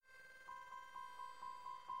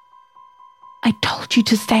told you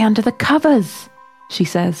to stay under the covers, she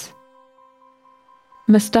says.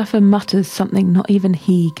 Mustafa mutters something not even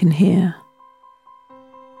he can hear.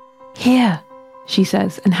 Here, she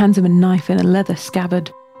says, and hands him a knife in a leather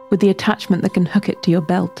scabbard with the attachment that can hook it to your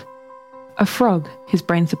belt. A frog, his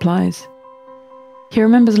brain supplies. He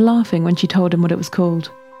remembers laughing when she told him what it was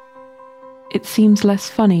called. It seems less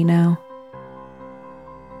funny now.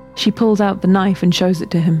 She pulls out the knife and shows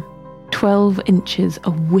it to him. 12 inches,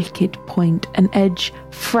 a wicked point, an edge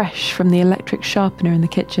fresh from the electric sharpener in the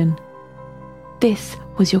kitchen. This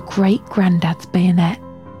was your great-granddad's bayonet,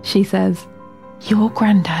 she says. Your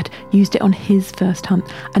granddad used it on his first hunt,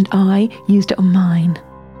 and I used it on mine.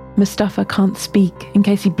 Mustafa can't speak in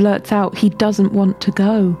case he blurts out he doesn't want to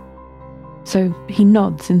go. So he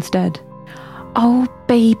nods instead. Oh,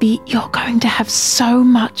 baby, you're going to have so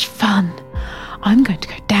much fun. I'm going to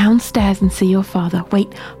go downstairs and see your father.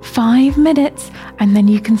 Wait 5 minutes, and then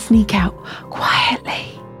you can sneak out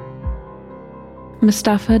quietly.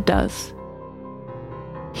 Mustafa does.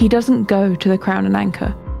 He doesn't go to the Crown and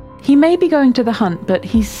Anchor. He may be going to the hunt, but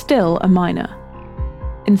he's still a minor.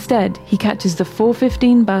 Instead, he catches the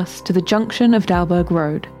 4:15 bus to the junction of Dalberg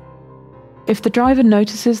Road. If the driver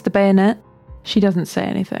notices the bayonet, she doesn't say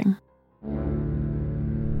anything.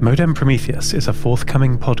 Modem Prometheus is a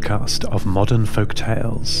forthcoming podcast of modern folk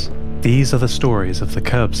tales. These are the stories of the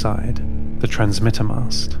curbside, the transmitter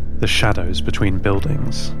mast, the shadows between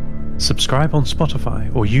buildings. Subscribe on Spotify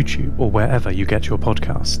or YouTube or wherever you get your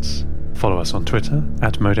podcasts. Follow us on Twitter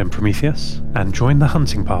 @Modem Prometheus and join the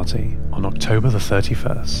hunting party on October the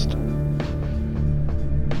 31st.